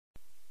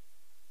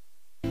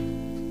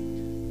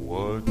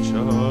What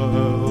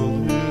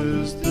child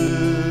is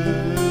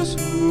this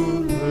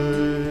who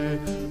lay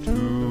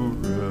to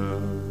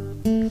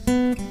rest?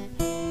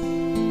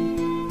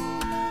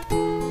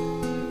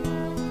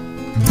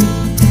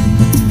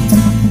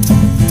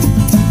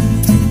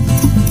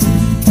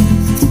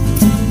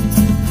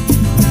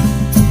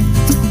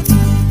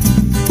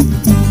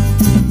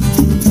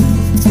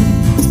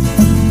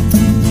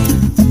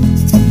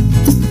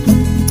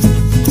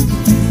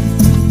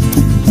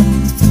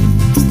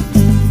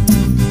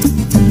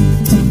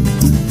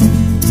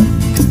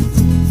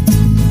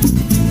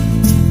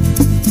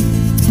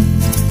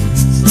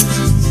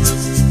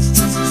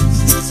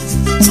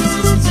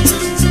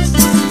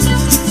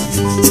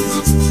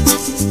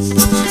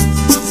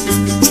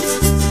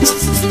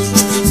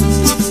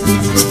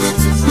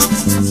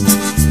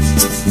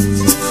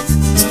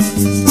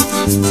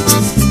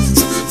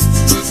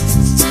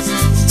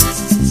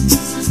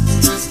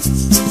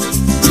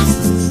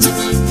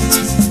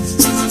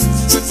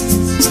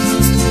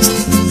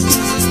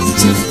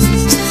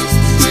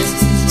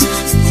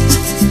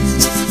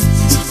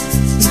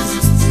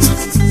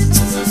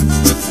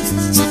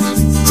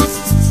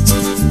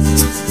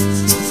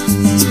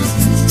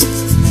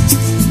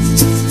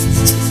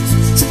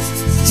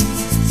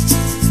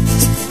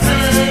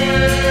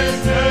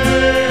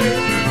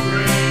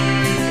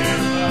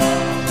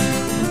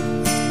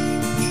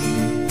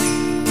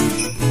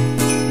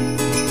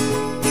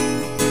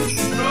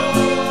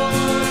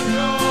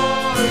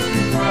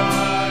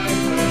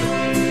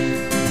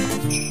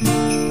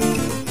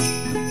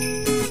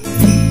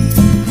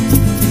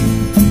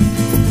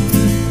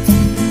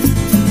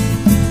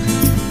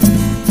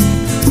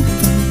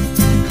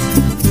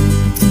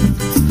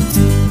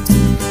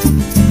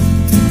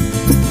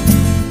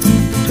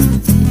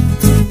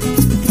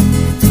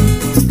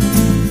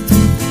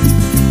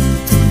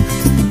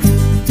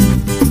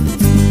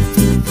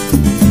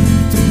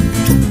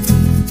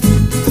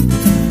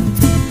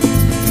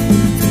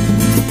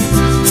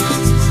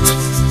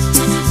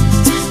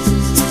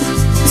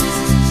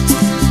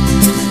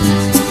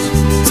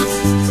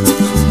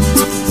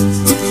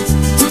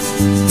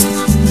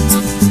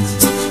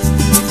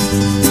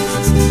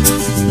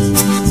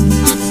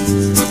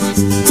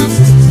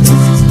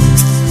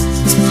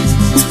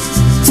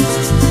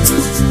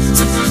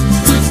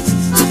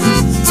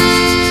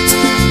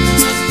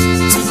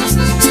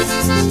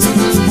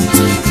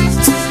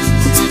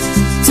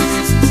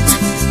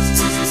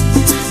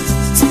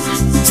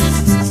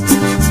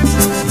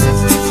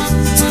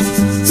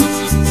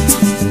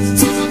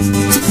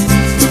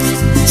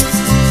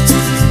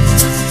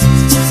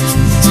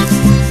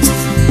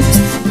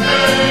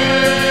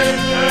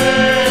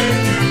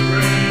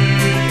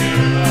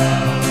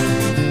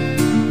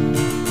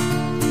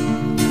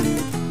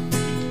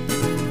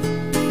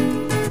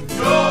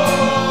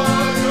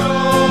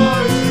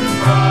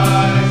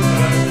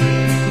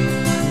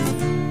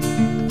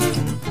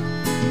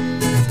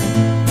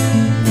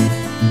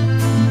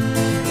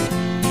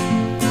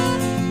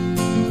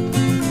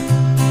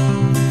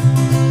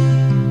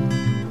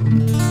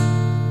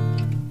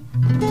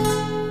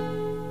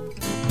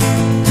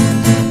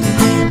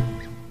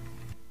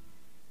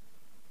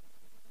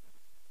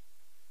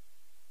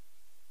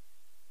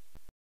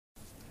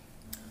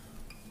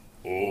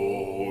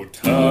 O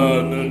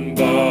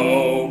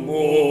Tannenbaum,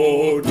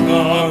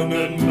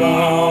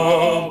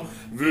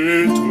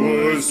 wie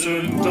treu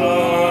sind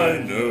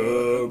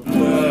deine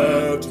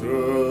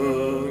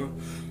Blätter.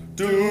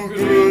 Du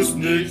grüßt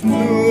nicht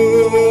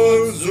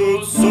nur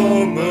zur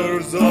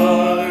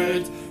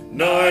Sommerzeit,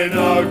 nein,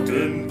 auch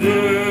den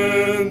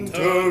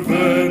Winter,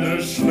 wenn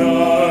es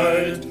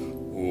schneit.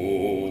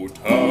 O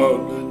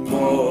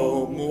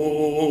Tannenbaum,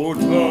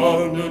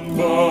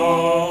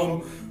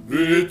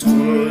 wie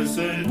treu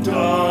sind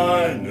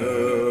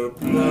deine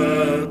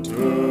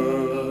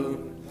Blätter.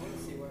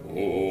 O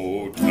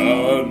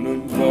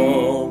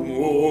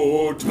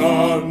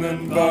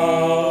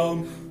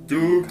Tannenbaum,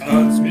 du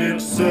kannst mir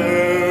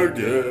sehr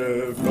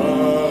gefallen.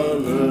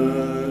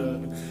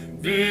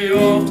 Wie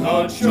oft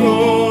hat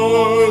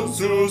schon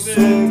zur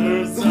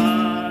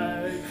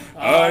Sommerzeit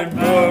ein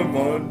Baum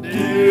an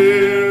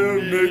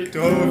dir mich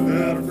doch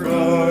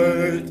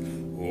erfreut.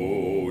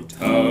 O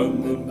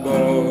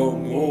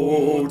Tannenbaum,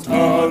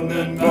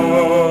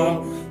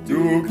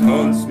 du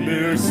kannst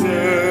mir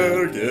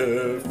sehr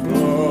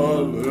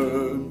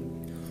gefallen.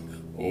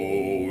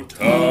 O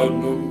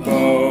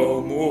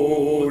Tannenbaum,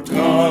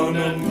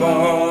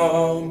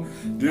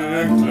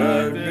 dir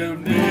bleibt mir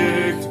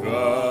nicht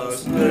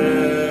was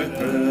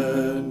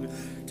leben.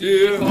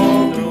 Die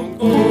Hoffnung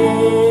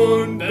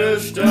und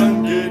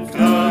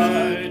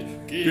Beständigkeit,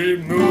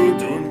 gib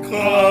Mut und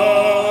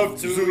Kraft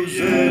zu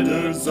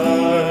jeder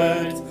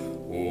Zeit.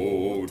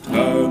 O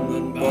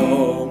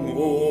Tannenbaum,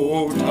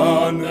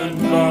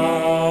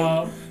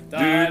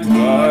 dir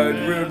bleibt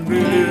mir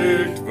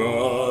nicht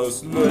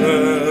was leben.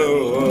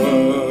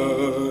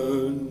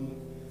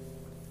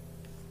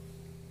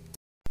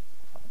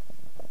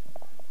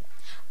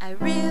 I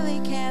really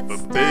can't But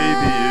stand.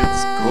 baby,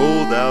 it's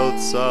cold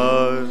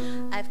outside.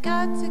 I've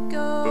got to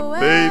go But away.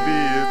 baby,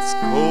 it's it's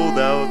cold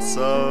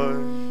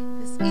outside.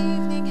 This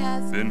evening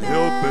has Been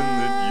hoping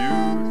that you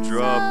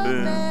drop so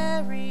in.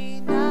 very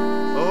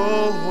nice.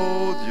 I'll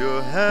hold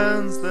your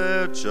hands,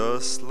 they're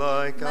just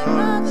like My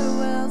mother ice.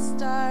 will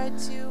start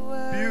to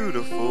worry.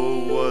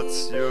 Beautiful,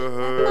 what's your My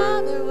hurry?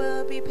 father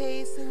will be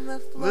pacing the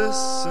floor.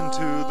 Listen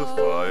to the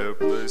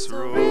fireplace So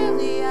roar.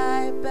 really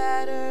I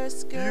better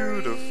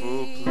scurry.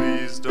 Beautiful,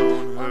 please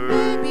don't Or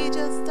hurry. maybe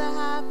just a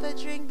half a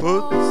drink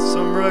Put more.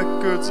 some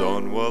records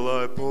on while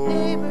I pour.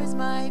 Neighbors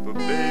might But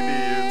baby,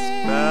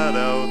 it's bad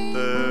out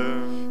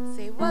there.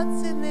 say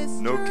what's in this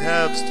No drink?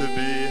 cabs to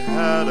be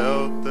had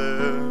out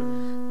there.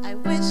 I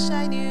wish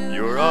I knew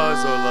Your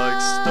eyes are like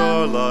how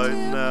starlight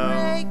to now.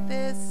 break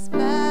this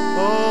spell.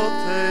 I'll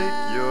take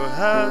your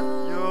hat,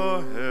 your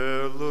hair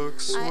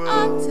looks I swell.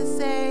 ought to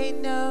say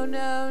no,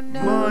 no,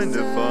 no. Mind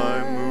sir. if I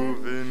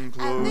move in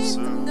At least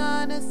I'm closer?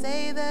 gonna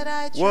say that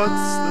I tried.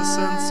 What's the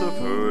sense of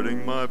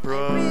hurting my I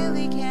pride?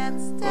 really can't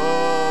stand.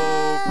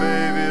 Oh,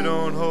 baby,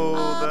 don't hold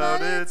Oh, out,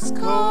 but it's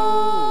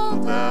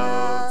cold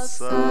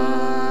outside.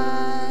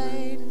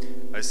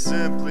 I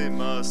simply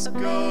must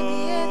But go.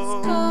 maybe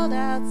it's cold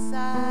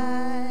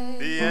outside.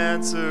 The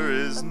answer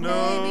is no.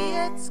 Maybe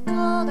it's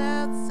cold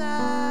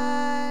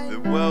outside. The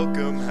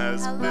welcome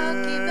has How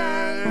lucky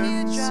that you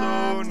been so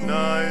dropped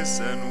nice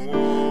in. and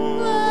warm.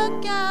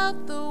 Look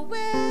out the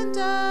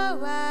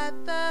window at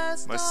the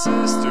storm. My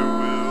sister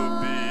will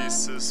be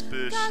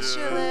suspicious. Gosh,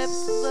 your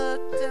lips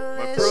look My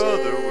delicious.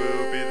 brother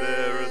will be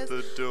there at the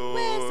Waves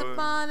door.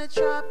 upon a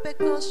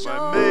tropical shore. My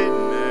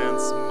maiden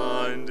aunt's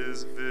mind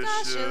is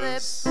Gosh, your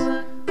lips vicious.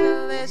 look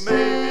delicious.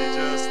 Maybe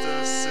just a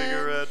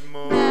cigarette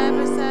more.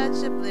 Never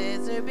such a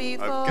blizzard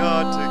before. I've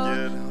got to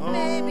get home.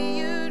 Maybe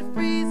you'd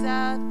freeze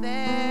out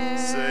there.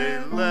 Say,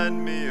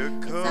 lend me a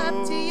It's coat.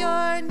 up to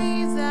your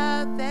knees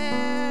out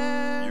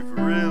there. You've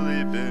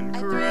really been I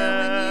thrill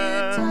when you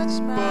touch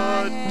grand, my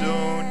but hand.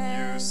 don't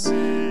you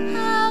see?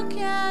 How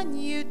can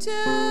you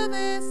do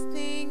this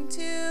thing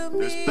to me?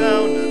 There's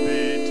bound to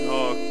be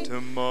talk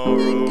tomorrow.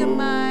 Think of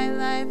my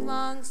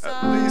lifelong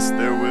sorrow. At least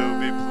there will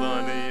be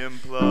plenty If you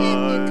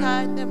implied.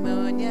 caught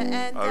pneumonia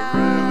and I died,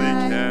 really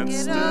can't get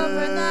stay.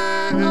 over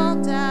that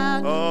old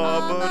doubt.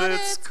 Oh, but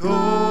it's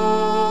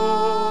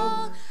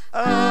cold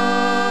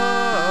outside.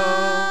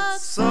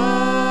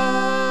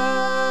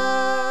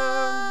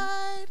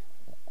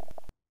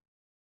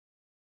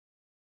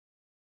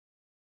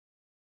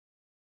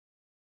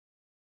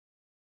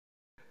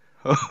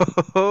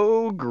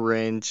 Oh,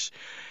 Grinch,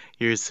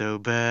 you're so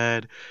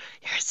bad.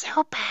 You're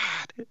so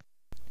bad.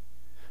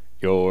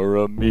 You're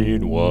a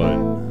mean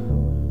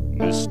one,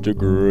 Mr.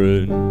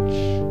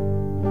 Grinch.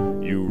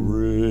 You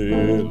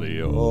really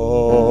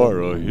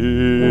are a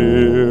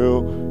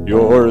heel.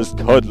 You're as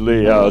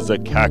cuddly as a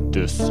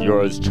cactus.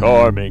 You're as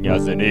charming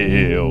as an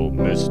eel,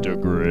 Mr.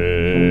 Grinch.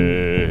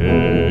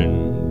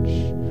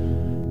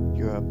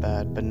 You're a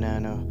bad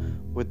banana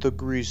with a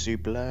greasy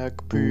black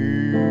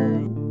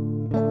peel.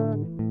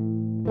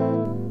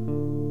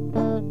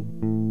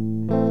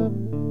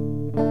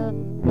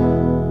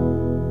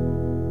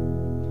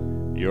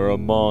 You're a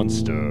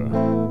monster,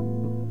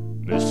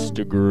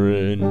 Mr.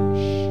 Grinch.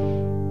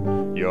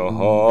 Your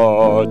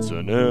heart's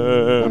an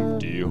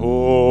empty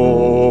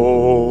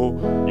hole.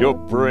 Your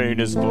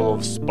brain is full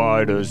of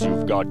spiders.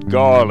 You've got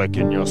garlic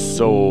in your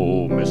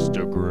soul,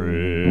 Mr.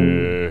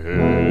 Grinch.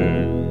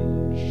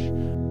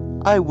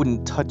 I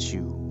wouldn't touch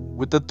you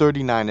with the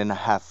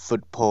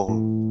 39.5-foot pole.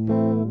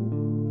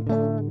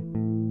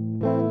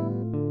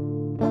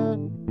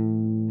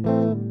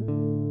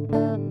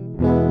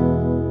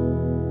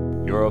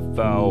 You're a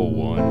foul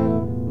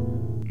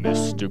one,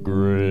 Mr.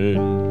 Grinch.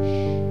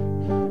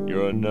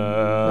 You're a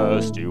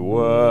nasty,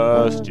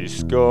 wasty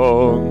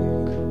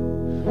skunk.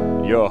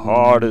 Your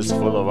heart is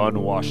full of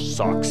unwashed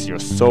socks. Your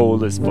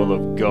soul is full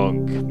of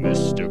gunk,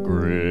 Mr.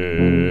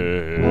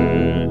 Grinch.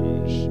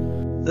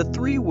 The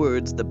 3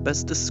 words that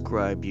best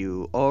describe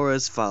you are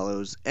as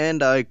follows,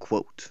 and I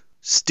quote: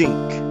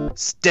 stink,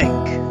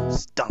 stank,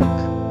 stunk.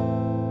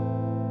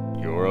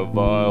 You're a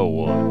vile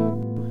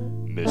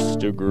one,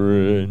 Mr.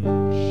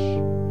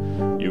 Grinch.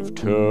 You've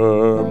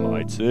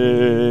termites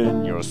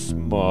in your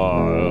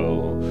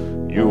smile.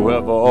 You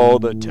have all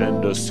the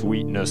tender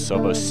sweetness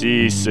of a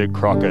seasick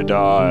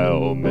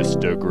crocodile,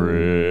 Mr.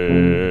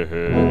 Grinch.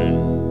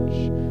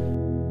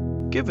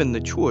 Given the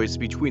choice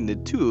between the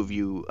 2 of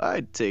you,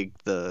 I'd take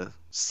the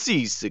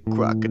seasick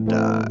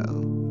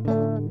crocodile.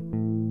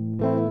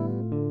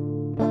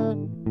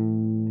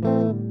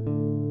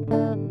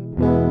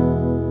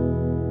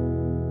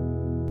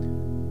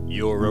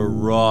 You're a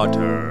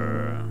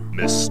rotter,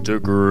 Mr.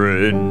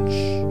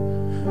 Grinch.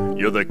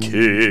 You're the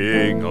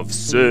king of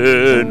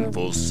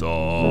sinful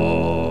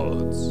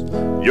sods.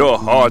 Your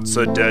heart's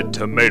a dead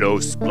tomato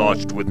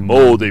splotched with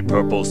moldy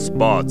purple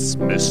spots,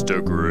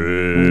 Mr.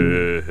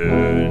 Grinch.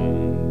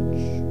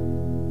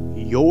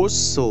 Your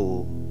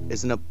soul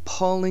is an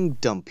appalling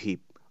dump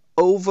heap,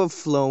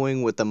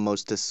 overflowing with the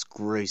most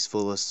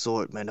disgraceful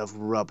assortment of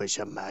rubbish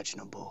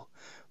imaginable,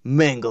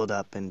 mangled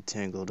up and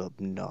tangled up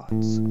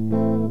knots.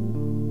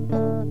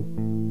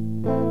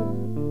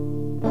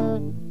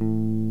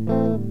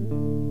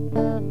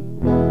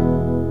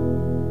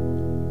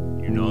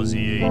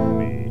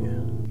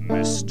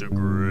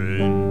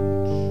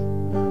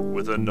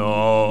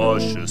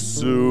 luscious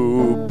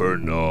super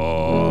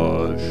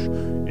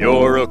nosh.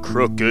 You're a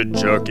crooked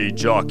jerky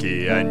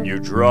jockey and you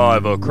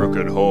drive a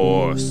crooked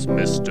horse,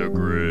 Mr.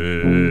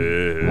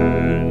 Grinch.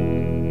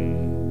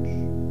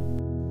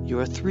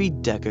 You're a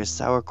 3-decker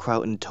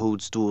sauerkraut and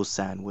toadstool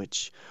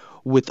sandwich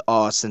with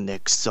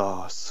arsenic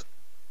sauce.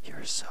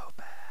 You're so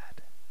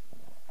bad.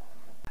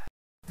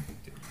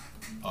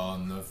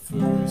 On the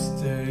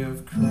first day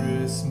of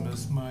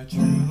Christmas, my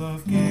true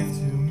love gave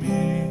to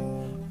me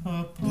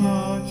a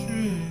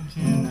partridge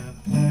in a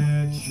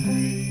pear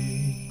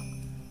tree.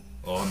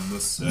 On the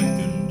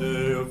second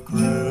day of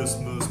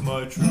Christmas,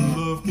 my true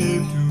love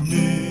gave to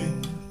me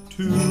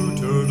 2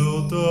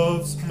 turtle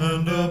doves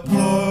and a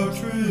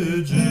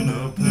partridge in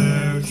a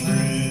pear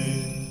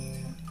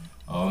tree.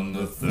 On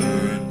the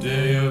third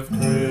day of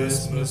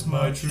Christmas,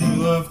 my true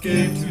love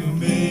gave to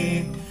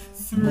me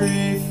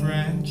 3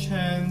 French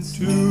hens,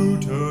 2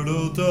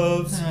 turtle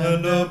doves,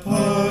 and a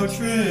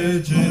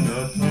partridge in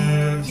a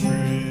pear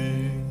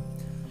tree.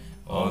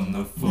 On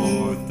the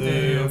fourth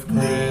day of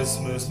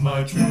Christmas,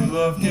 my true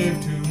love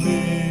gave to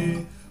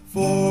me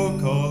 4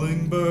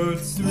 calling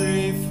birds,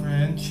 3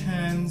 French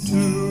hens,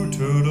 2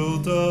 turtle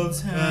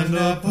doves, and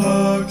a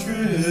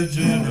partridge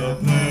in a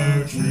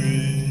pear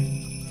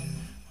tree.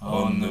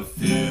 On the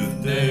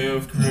 5th day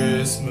of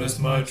Christmas,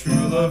 my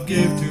true love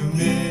gave to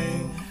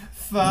me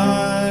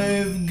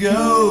 5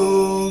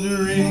 gold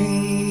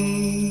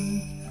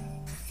rings,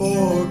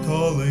 4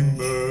 calling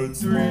birds,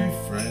 3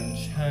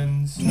 French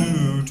hens,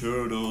 2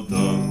 turtle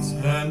doves,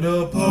 and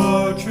a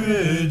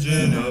partridge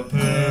in a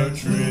pear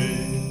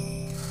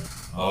tree.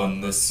 On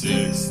the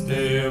 6th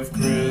day of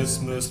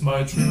Christmas,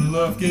 my true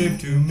love gave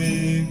to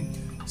me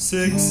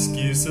 6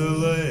 geese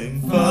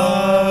a-laying,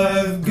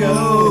 5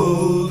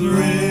 gold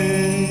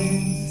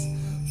rings,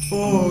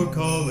 4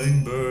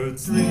 calling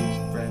birds, 3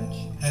 French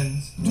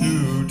hens,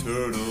 2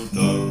 turtle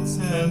doves,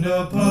 and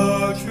a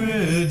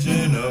partridge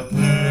in a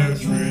pear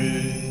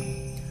tree.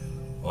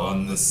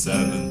 On the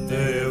 7th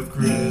day of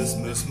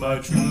Christmas, my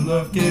true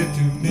love gave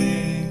to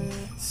me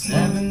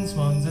 7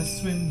 swans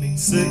a-swimming,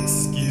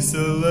 6 geese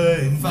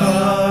a-laying,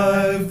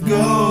 5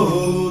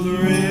 gold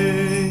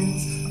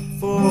rings,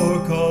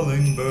 4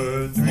 calling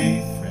birds,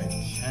 3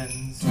 French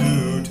hens,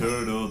 2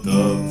 turtle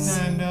doves,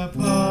 and a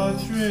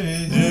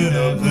partridge in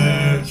a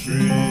pear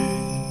tree.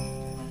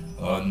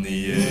 On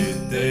the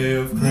 8th day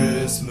of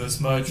Christmas,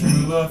 my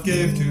true love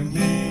gave to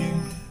me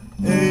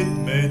 8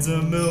 maids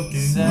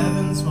a-milking,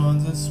 7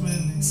 swans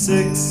a-swimming,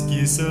 6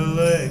 geese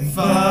a-laying,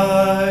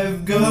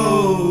 5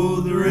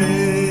 gold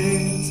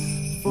rings,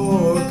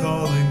 4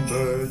 calling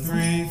birds,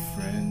 3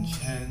 French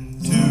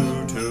hens,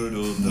 2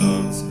 turtle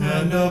doves,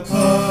 and a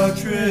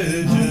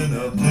partridge in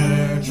a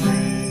pear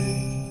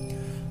tree.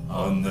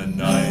 On the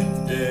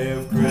 9th day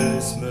of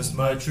Christmas,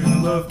 my true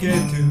love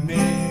gave to me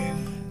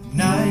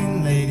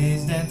 9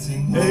 ladies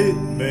dancing, 8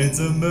 maids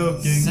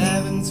a-milking,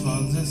 7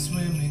 swans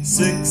a-swimming,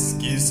 6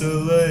 geese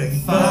a-laying,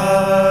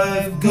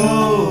 5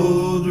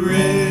 gold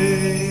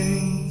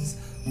rings,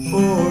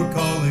 4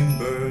 calling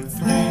birds,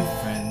 3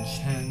 French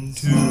hens,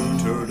 2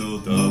 turtle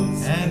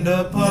doves, and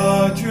a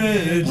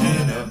partridge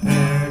in a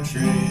pear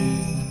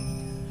tree.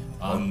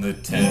 On the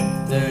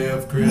 10th day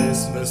of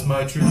Christmas,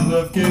 my true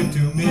love gave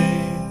to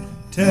me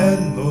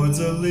 10 lords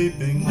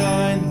a-leaping,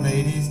 9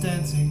 ladies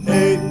dancing,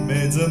 8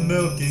 maids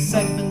a-milking,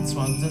 7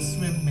 swans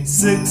a-swimming,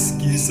 6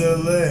 geese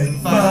a-laying,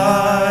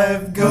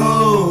 5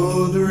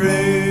 gold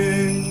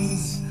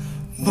rings,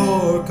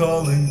 4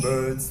 calling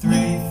birds,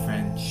 3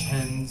 French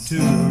hens, 2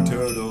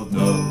 turtle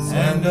doves,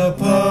 and a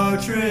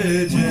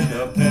partridge in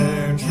a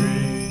pear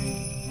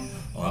tree.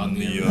 On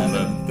the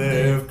 11th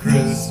day of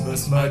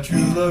Christmas, my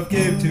true love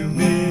gave to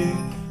me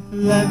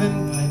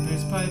 11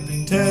 pipers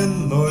piping,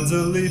 10 lords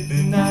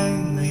a-leaping,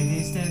 9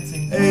 ladies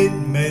dancing, 8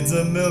 maids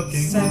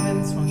a-milking,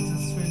 7 swans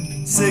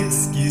a-swimming,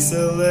 6 geese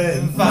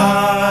a-laying,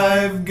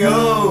 5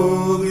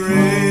 gold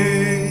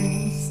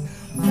rings,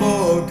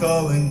 4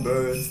 calling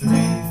birds, 3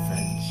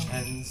 French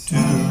hens, 2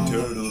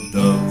 turtle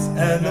doves,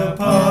 and a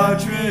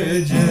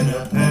partridge in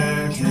a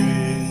pear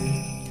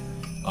tree.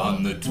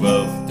 On the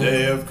 12th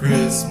day of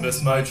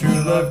Christmas, my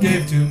true love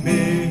gave to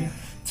me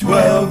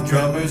 12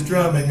 drummers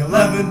drumming,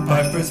 11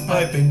 pipers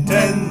piping,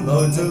 10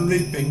 lords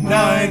a-leaping,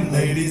 9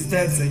 ladies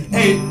dancing,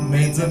 8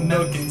 maids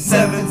a-milking,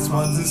 7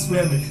 swans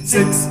a-swimming,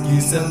 6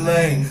 geese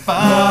a-laying,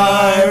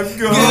 5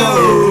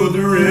 gold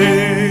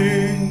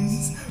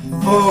rings,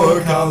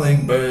 4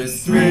 calling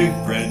birds, 3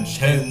 French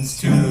hens,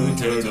 2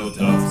 turtle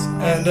doves,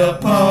 and a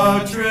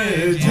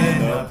partridge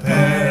in a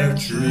pear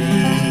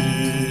tree.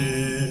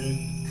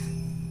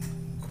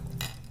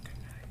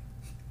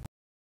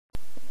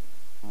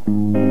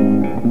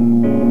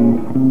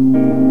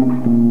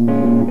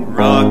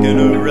 Rocking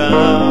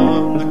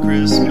around the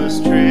Christmas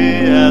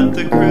tree at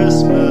the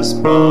Christmas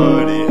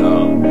party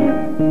hop.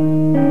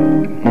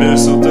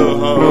 Mistletoe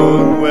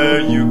hung where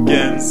you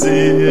can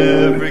see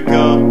every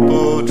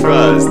couple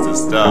tries to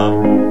stop.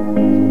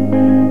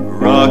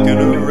 Rocking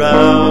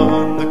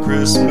around the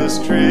Christmas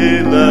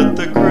tree, let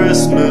the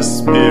Christmas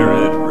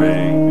spirit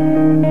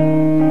ring.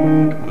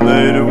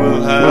 Later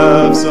we'll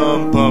have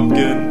some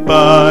pumpkin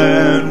pie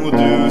and we'll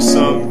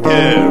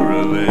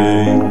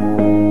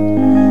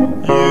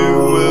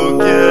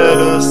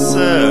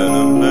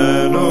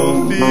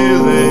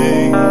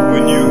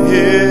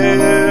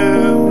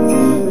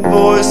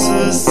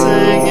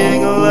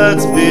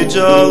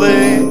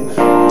jolly.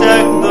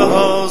 Deck the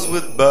halls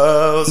with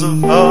boughs of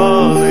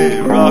holly.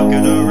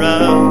 Rocking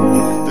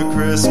around the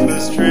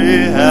Christmas tree.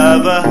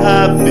 Have a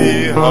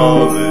happy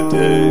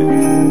holiday.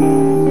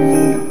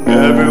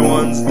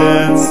 Everyone's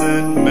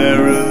dancing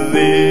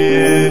merrily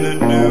in a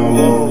new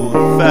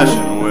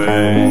old-fashioned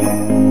way.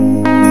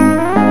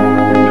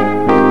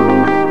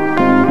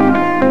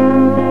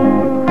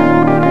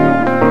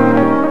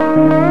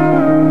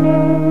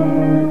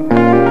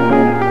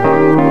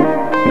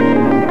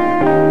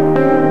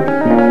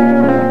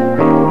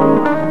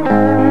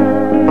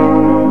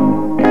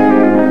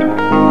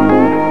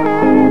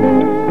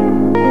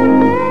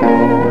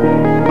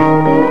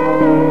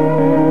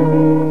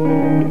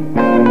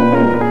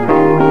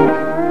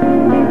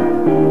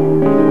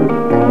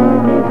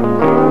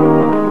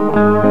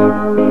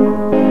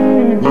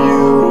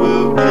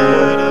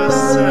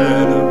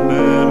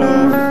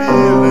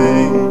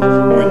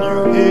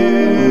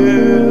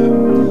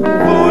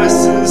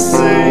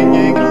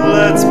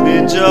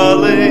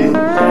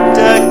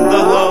 Deck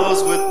the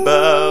halls with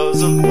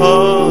boughs of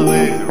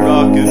holly.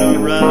 Rocking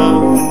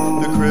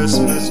around the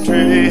Christmas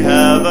tree.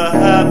 Have a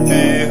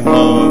happy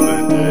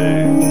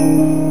holiday.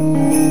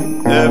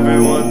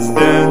 Everyone's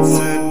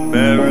dancing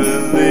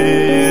merrily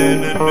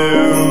in a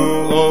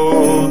new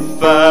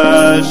old-fashioned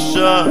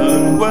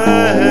way.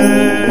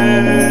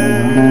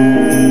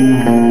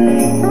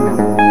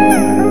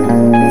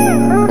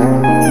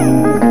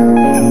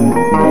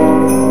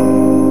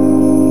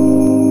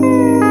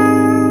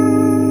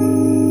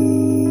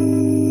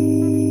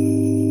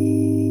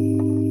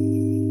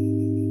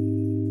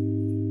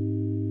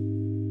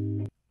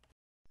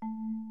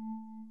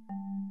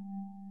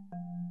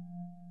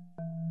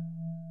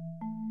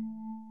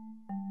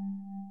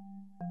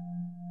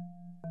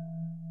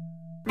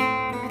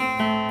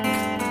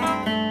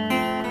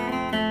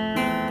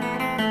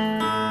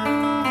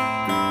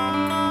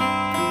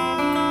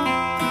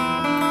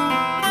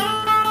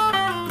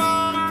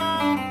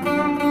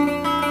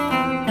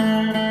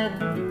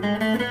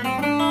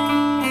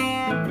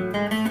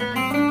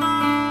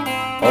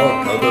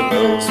 Hark how the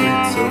bells,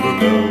 sweet silver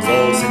bells,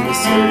 all seem to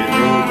say,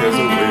 throw cares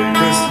away.